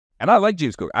And I like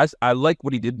James Cook. I like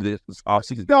what he did this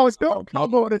offseason. No, don't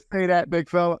come on to say that, big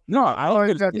fella. No, I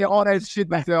like all that shit.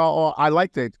 They say, I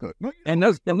like James Cook. And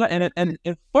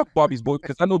fuck Bobby's boy,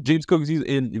 because I know James Cook.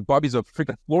 Bobby's a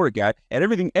freaking Florida guy,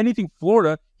 and anything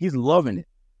Florida, he's loving it.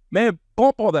 Man,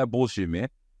 bump all that bullshit, man.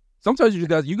 Sometimes you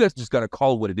guys just gotta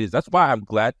call it what it is. That's why I'm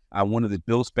glad I'm one of the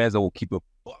Bills fans that will keep a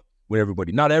fuck with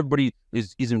everybody. Not everybody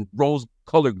is in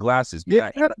rose-colored glasses. Yeah,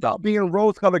 it's not about being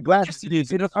rose-colored glasses.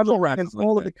 Yes, it is. I know, right? In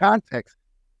all of the context,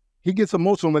 he gets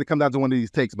emotional when it comes down to one of these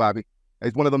takes, Bobby.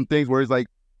 It's one of them things where it's like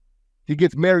he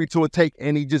gets married to a take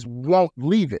and he just won't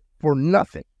leave it for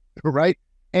nothing, right?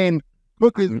 And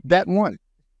Cook is that one.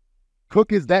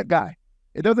 Cook is that guy.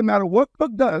 It doesn't matter what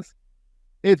Cook does.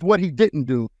 It's what he didn't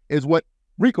do is what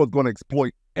Rico's going to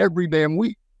exploit every damn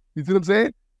week. You see what I'm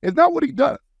saying? It's not what he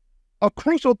does. A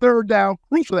crucial third down,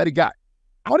 crucial that he got.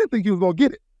 I didn't think he was going to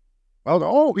get it. I was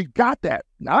like, oh, he got that.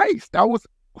 Nice. That was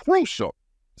crucial.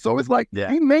 So it's like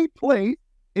he made plays.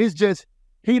 It's just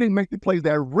he didn't make the plays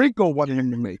that Rico wanted him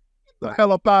to make. Get the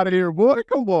hell up out of here, boy.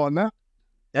 Come on now.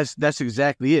 That's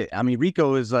exactly it. I mean,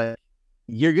 Rico is like,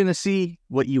 you're going to see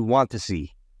what you want to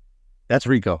see. That's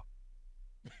Rico.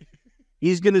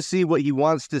 He's going to see what he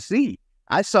wants to see.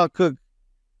 I saw Cook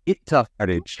get tough.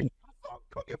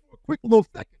 Quick little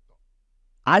second.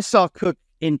 I saw Cook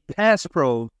in pass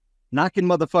pro knocking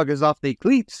motherfuckers off their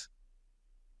cleats.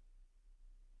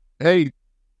 Hey,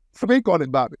 speak on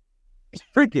it, Bobby.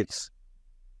 Crickets.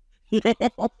 Here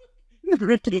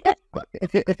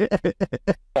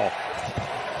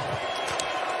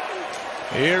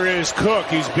is Cook.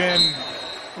 He's been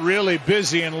really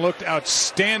busy and looked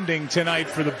outstanding tonight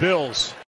for the Bills.